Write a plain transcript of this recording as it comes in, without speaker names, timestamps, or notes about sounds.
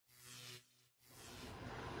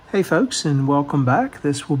Hey folks, and welcome back.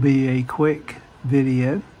 This will be a quick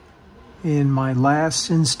video. In my last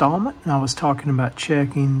installment, I was talking about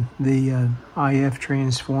checking the IF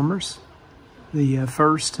transformers. The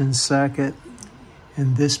first and second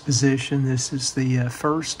in this position, this is the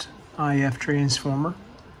first IF transformer,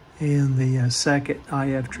 and the second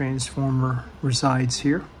IF transformer resides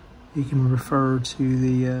here. You can refer to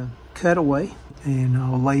the cutaway, and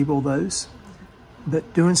I'll label those.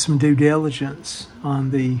 But doing some due diligence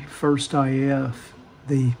on the first IF,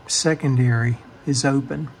 the secondary is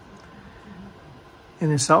open.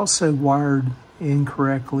 And it's also wired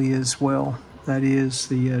incorrectly as well. That is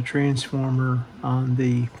the transformer on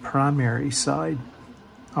the primary side.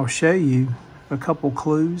 I'll show you a couple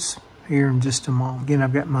clues here in just a moment. Again,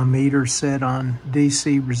 I've got my meter set on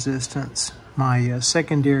DC resistance. My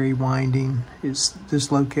secondary winding is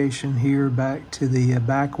this location here back to the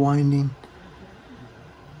back winding.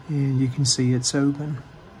 And you can see it's open.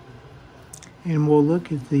 And we'll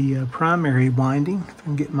look at the primary winding, if I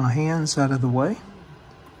can get my hands out of the way.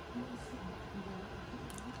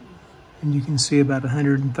 And you can see about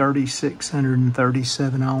 136,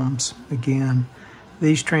 137 ohms. Again,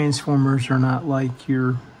 these transformers are not like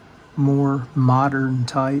your more modern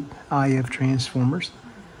type IF transformers.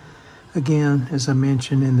 Again, as I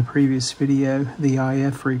mentioned in the previous video, the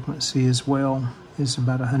IF frequency as well is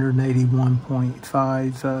about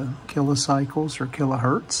 181.5 kilocycles or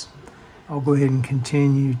kilohertz. I'll go ahead and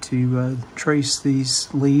continue to trace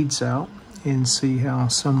these leads out and see how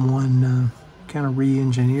someone kind of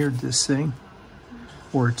re-engineered this thing,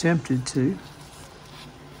 or attempted to,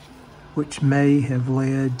 which may have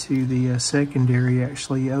led to the secondary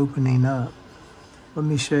actually opening up. Let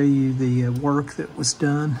me show you the work that was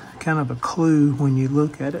done, kind of a clue when you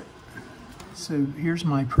look at it. So here's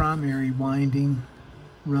my primary winding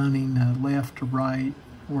running left to right,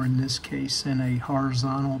 or in this case in a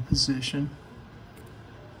horizontal position.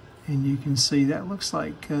 And you can see that looks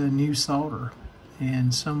like new solder,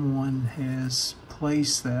 and someone has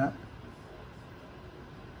placed that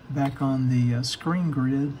back on the screen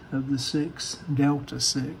grid of the 6 Delta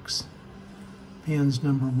 6 pins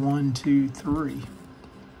number 1, 2, 3.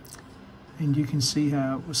 And you can see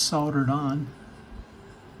how it was soldered on.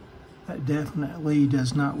 That definitely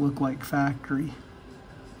does not look like factory,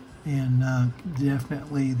 and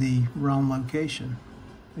definitely the wrong location.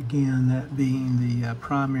 Again, that being the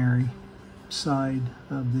primary side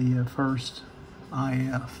of the first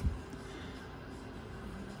IF,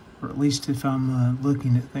 or at least if I'm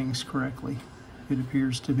looking at things correctly, it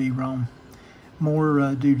appears to be wrong.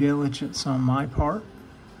 More due diligence on my part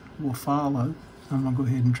will follow. I'm going to go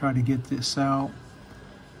ahead and try to get this out.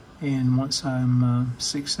 And once I'm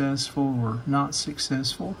successful or not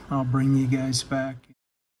successful, I'll bring you guys back.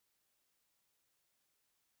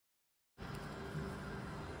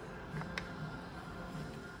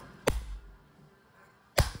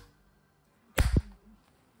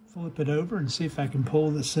 Flip it over and see if I can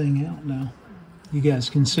pull this thing out now. You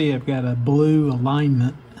guys can see I've got a blue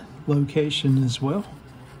alignment location as well.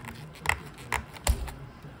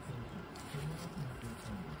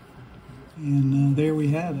 And there we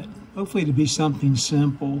have it. Hopefully to be something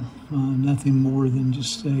simple, nothing more than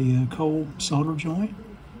just a cold solder joint.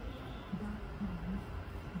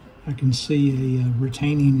 I can see a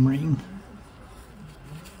retaining ring.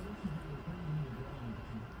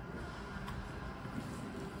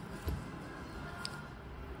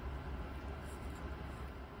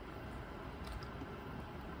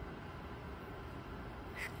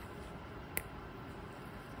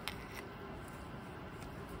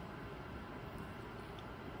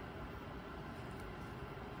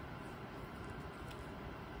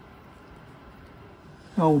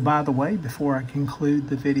 Oh, by the way, before I conclude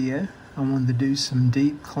the video, I wanted to do some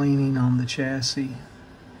deep cleaning on the chassis.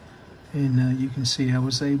 And you can see I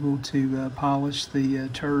was able to polish the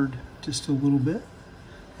turd just a little bit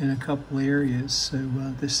in a couple areas. So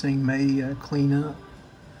this thing may clean up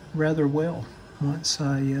rather well once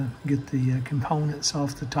I get the components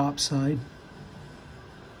off the top side.